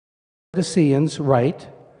Laodiceans write,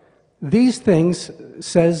 "These things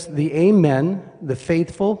says the Amen, the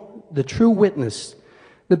faithful, the true witness,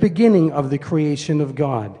 the beginning of the creation of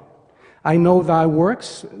God. I know thy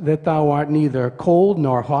works, that thou art neither cold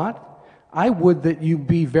nor hot. I would that you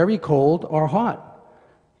be very cold or hot.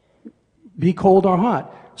 Be cold or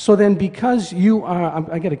hot. So then, because you are,"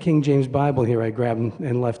 I got a King James Bible here I grabbed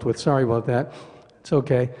and left with. Sorry about that. It's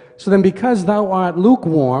okay. "So then, because thou art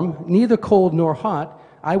lukewarm, neither cold nor hot,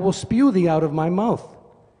 I will spew thee out of my mouth.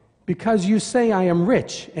 Because you say, I am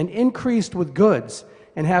rich and increased with goods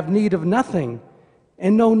and have need of nothing,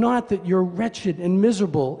 and know not that you're wretched and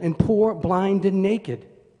miserable and poor, blind and naked.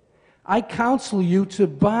 I counsel you to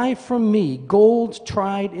buy from me gold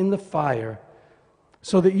tried in the fire,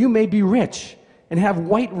 so that you may be rich and have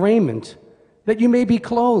white raiment, that you may be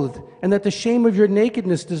clothed, and that the shame of your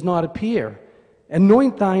nakedness does not appear.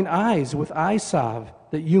 Anoint thine eyes with eye salve,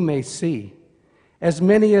 that you may see. As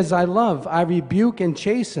many as I love, I rebuke and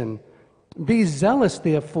chasten. Be zealous,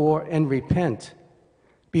 therefore, and repent.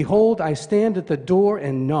 Behold, I stand at the door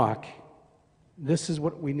and knock." This is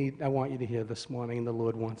what we need. I want you to hear this morning, and the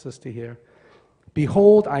Lord wants us to hear.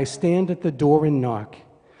 "Behold, I stand at the door and knock.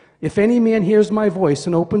 If any man hears my voice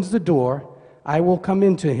and opens the door, I will come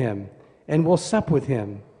into him and will sup with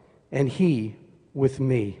him, and he with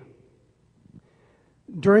me."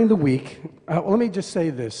 During the week, let me just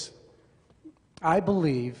say this. I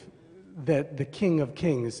believe that the King of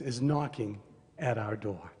Kings is knocking at our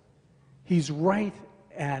door. He's right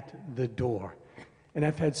at the door. And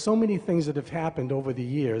I've had so many things that have happened over the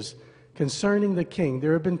years concerning the King.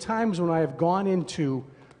 There have been times when I have gone into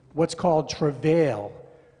what's called travail,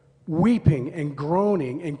 weeping and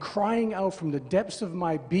groaning and crying out from the depths of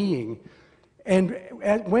my being. And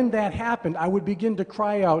when that happened, I would begin to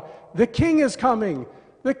cry out, "The King is coming!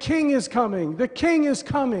 The King is coming! The King is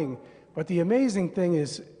coming!" But the amazing thing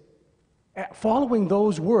is, following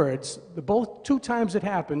those words, both two times it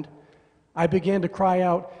happened, I began to cry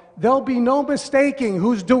out, "There'll be no mistaking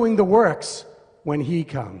who's doing the works when he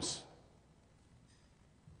comes.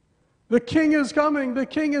 The King is coming, the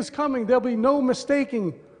King is coming. There'll be no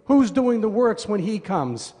mistaking who's doing the works when he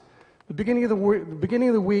comes." The beginning of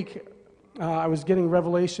the week, I was getting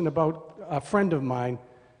revelation about a friend of mine,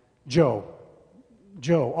 Joe,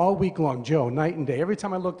 all week long, Joe, night and day. Every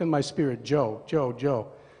time I looked in my spirit, Joe.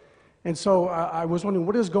 And so I was wondering,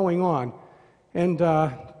 what is going on? And,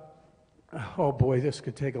 oh boy, this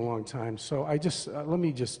could take a long time. So let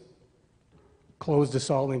me just close this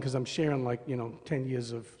all in, because I'm sharing 10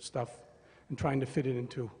 years of stuff and trying to fit it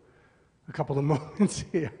into a couple of moments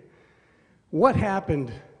here. What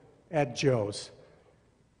happened at Joe's?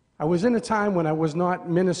 I was in a time when I was not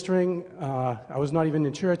ministering. I was not even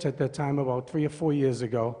in church at that time, about 3 or 4 years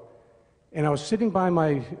ago. And I was sitting by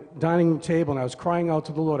my dining room table, and I was crying out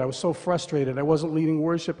to the Lord. I was so frustrated. I wasn't leading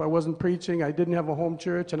worship. I wasn't preaching. I didn't have a home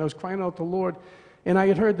church. And I was crying out to the Lord. And I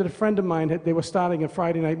had heard that a friend of mine, they were starting a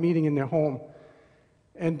Friday night meeting in their home.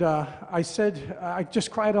 And I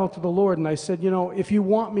just cried out to the Lord, and I said, if you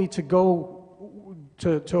want me to go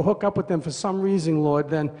to hook up with them for some reason, Lord,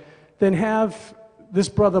 then have this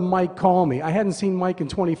brother Mike call me. I hadn't seen Mike in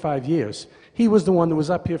 25 years. He was the one that was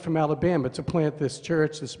up here from Alabama to plant this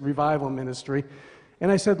church, this revival ministry. And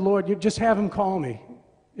I said, "Lord, you just have him call me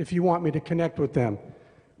if you want me to connect with them."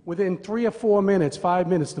 Within 3 or 4 minutes, 5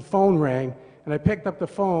 minutes, the phone rang, and I picked up the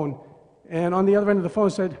phone, and on the other end of the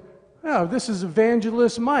phone said, "Oh, this is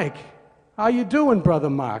Evangelist Mike. How you doing, Brother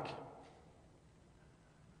Mark?"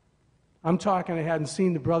 I'm talking, I hadn't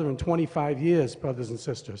seen the brother in 25 years, brothers and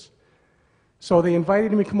sisters. So they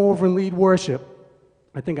invited me to come over and lead worship.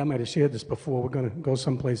 I think I might have shared this before. We're going to go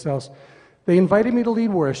someplace else. They invited me to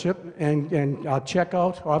lead worship and I'll check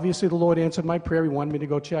out. Obviously, the Lord answered my prayer. He wanted me to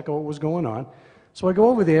go check out what was going on. So I go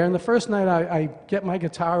over there, and the first night I get my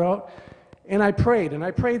guitar out, and I prayed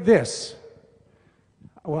this.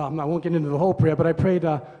 Well, I won't get into the whole prayer, but I prayed,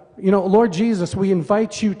 Lord Jesus, we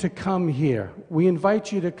invite you to come here. We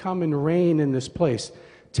invite you to come and reign in this place.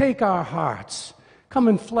 Take our hearts. Come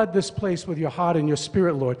and flood this place with your heart and your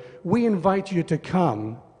spirit, Lord. We invite you to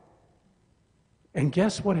come. And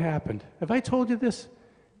guess what happened? Have I told you this?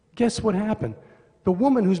 Guess what happened? The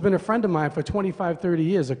woman who's been a friend of mine for 25, 30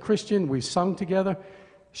 years, a Christian, we sung together,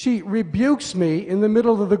 she rebukes me in the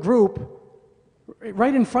middle of the group,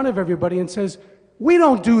 right in front of everybody, and says, "We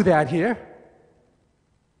don't do that here.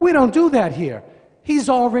 We don't do that here. He's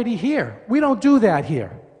already here. We don't do that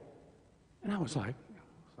here." And I was like,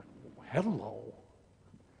 hello.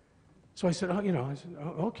 So I said,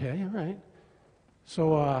 okay, all right.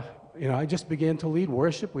 So, I just began to lead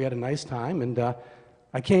worship. We had a nice time, and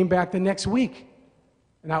I came back the next week.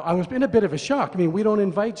 Now, I was in a bit of a shock. I mean, we don't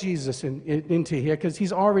invite Jesus into here because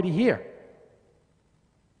he's already here.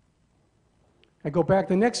 I go back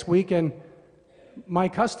the next week, and my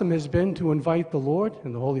custom has been to invite the Lord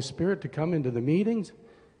and the Holy Spirit to come into the meetings,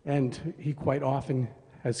 and he quite often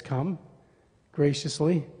has come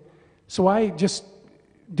graciously. So I just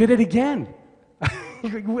did it again.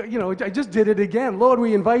 You know, I just did it again. Lord,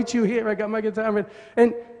 we invite you here. I got my guitar.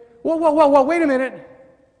 And whoa, wait a minute.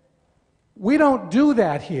 We don't do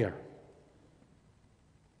that here.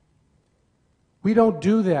 We don't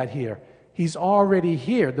do that here. He's already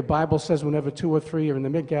here. The Bible says whenever 2 or 3 are in the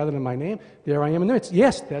midst gathered in my name, there I am in the midst.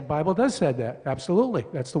 Yes, that Bible does say that. Absolutely.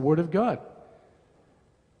 That's the Word of God.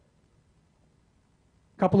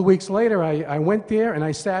 A couple of weeks later, I went there and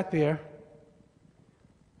I sat there.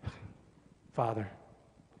 Father,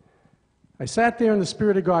 I sat there and the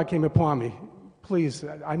Spirit of God came upon me. Please,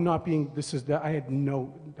 I'm not being,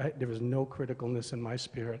 there was no criticalness in my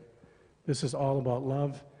spirit. This is all about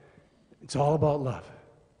love. It's all about love.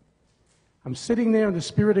 I'm sitting there and the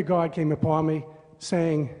Spirit of God came upon me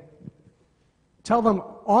saying, tell them,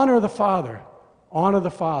 honor the Father, honor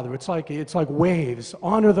the Father. It's like waves,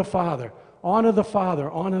 honor the Father, honor the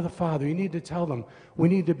Father, honor the Father. You need to tell them, we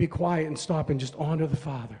need to be quiet and stop and just honor the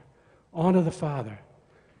Father, honor the Father.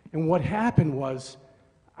 And what happened was,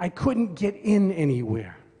 I couldn't get in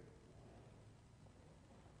anywhere.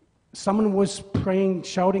 Someone was praying,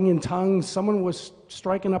 shouting in tongues. Someone was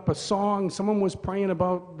striking up a song. Someone was praying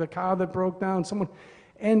about the car that broke down.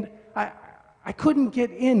 And I couldn't get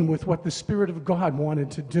in with what the Spirit of God wanted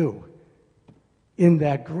to do in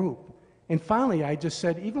that group. And finally, I just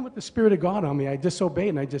said, even with the Spirit of God on me, I disobeyed,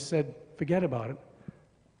 and I just said, forget about it.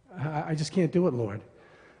 I just can't do it, Lord.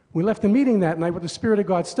 We left the meeting that night with the Spirit of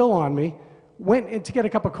God still on me, went in to get a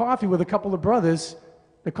cup of coffee with a couple of brothers.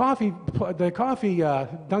 The coffee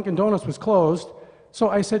Dunkin' Donuts was closed. So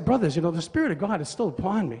I said, brothers, you know, the Spirit of God is still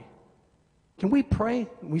upon me. Can we pray?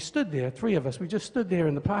 We stood there, 3 of us. We just stood there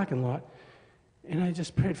in the parking lot. And I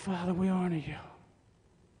just prayed, Father, we honor you.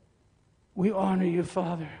 We honor you,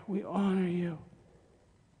 Father. We honor you.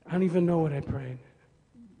 I don't even know what I prayed.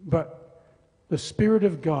 But the Spirit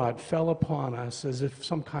of God fell upon us as if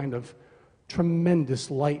some kind of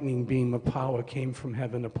tremendous lightning beam of power came from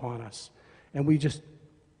heaven upon us. And we just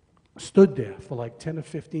stood there for like 10 or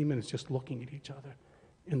 15 minutes just looking at each other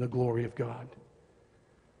in the glory of God.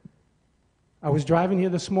 I was driving here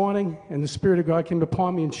this morning, and the Spirit of God came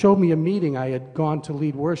upon me and showed me a meeting I had gone to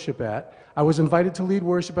lead worship at. I was invited to lead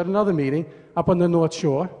worship at another meeting up on the North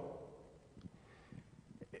Shore.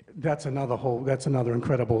 That's another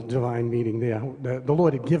incredible divine meeting there. The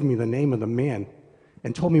Lord had given me the name of the man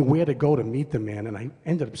and told me where to go to meet the man, and I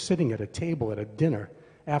ended up sitting at a table at a dinner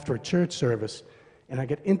after a church service, and I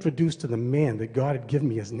got introduced to the man that God had given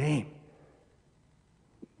me his name.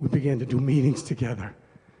 We began to do meetings together.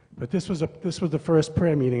 But this was the first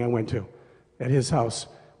prayer meeting I went to at his house.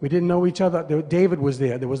 We didn't know each other. David was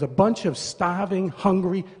there. There was a bunch of starving,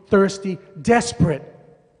 hungry, thirsty, desperate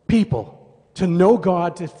people to know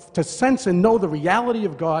God, to sense and know the reality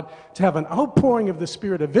of God, to have an outpouring of the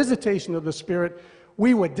Spirit, a visitation of the Spirit.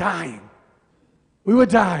 We were dying. We were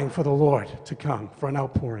dying for the Lord to come, for an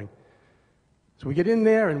outpouring. So we get in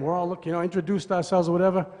there, and we're all introduced ourselves or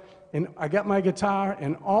whatever, and I got my guitar,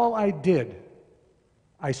 and all I did,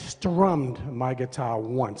 I strummed my guitar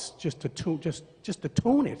once, just to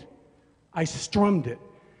tune it. I strummed it.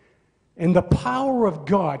 And the power of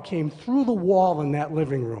God came through the wall in that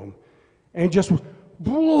living room and just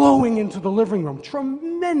blowing into the living room.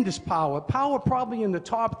 Tremendous power. Power probably in the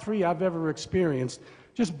top 3 I've ever experienced.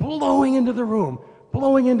 Just blowing into the room.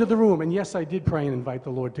 Blowing into the room. And yes, I did pray and invite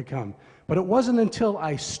the Lord to come. But it wasn't until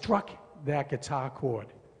I struck that guitar chord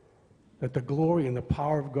that the glory and the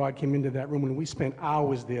power of God came into that room. And we spent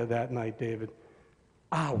hours there that night, David.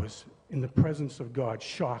 Hours in the presence of God.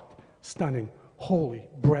 Shocked, stunning, holy,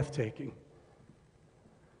 breathtaking.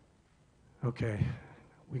 Okay,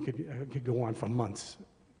 I could go on for months.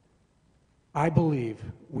 I believe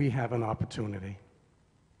we have an opportunity.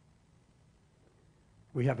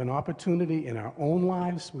 We have an opportunity in our own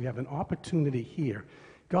lives. We have an opportunity here.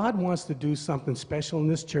 God wants to do something special in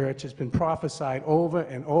this church. It's been prophesied over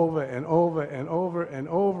and over and over and over and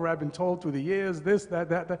over. I've been told through the years, this,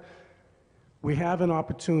 that. We have an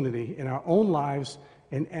opportunity in our own lives,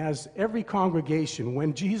 and as every congregation,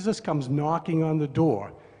 when Jesus comes knocking on the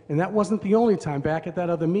door, and that wasn't the only time back at that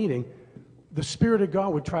other meeting, the Spirit of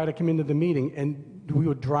God would try to come into the meeting, and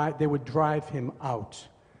they would drive him out.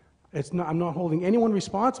 I'm not holding anyone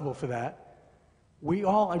responsible for that. We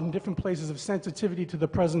all are in different places of sensitivity to the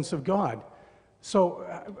presence of God. So,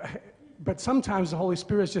 but sometimes the Holy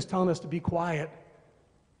Spirit is just telling us to be quiet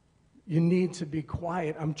You need to be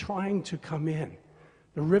quiet. I'm trying to come in.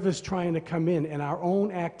 The river's trying to come in, and our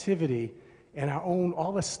own activity and our own,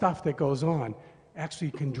 all the stuff that goes on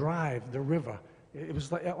actually can drive the river. It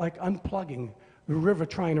was like unplugging the river,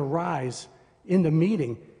 trying to rise in the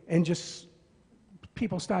meeting, and just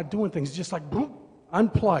people start doing things just like boom,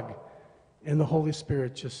 unplug, and the Holy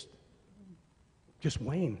Spirit just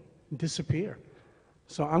wane, disappear.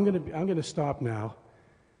 So I'm gonna stop now.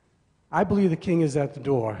 I believe the King is at the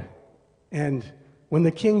door, and when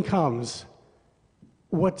the King comes,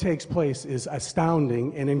 what takes place is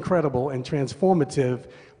astounding and incredible and transformative.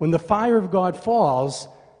 When the fire of God falls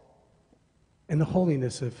and the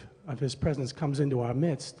holiness of His presence comes into our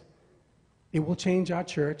midst, it will change our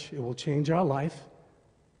church, it will change our life,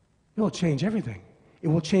 it will change everything. It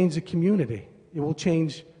will change the community, it will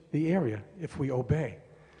change the area if we obey.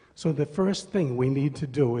 So the first thing we need to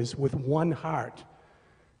do is, with one heart,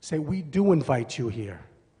 say, we do invite you here.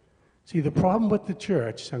 See, the problem with the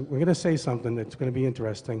church, we're going to say something that's going to be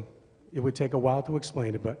interesting. It would take a while to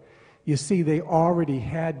explain it, but you see, they already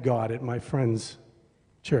had God at my friend's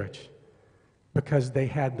church because they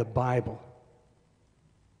had the Bible.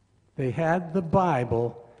 They had the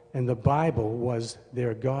Bible, and the Bible was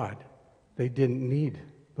their God. They didn't need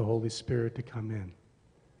the Holy Spirit to come in.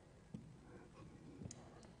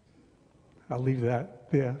 I'll leave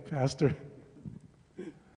that there, Pastor.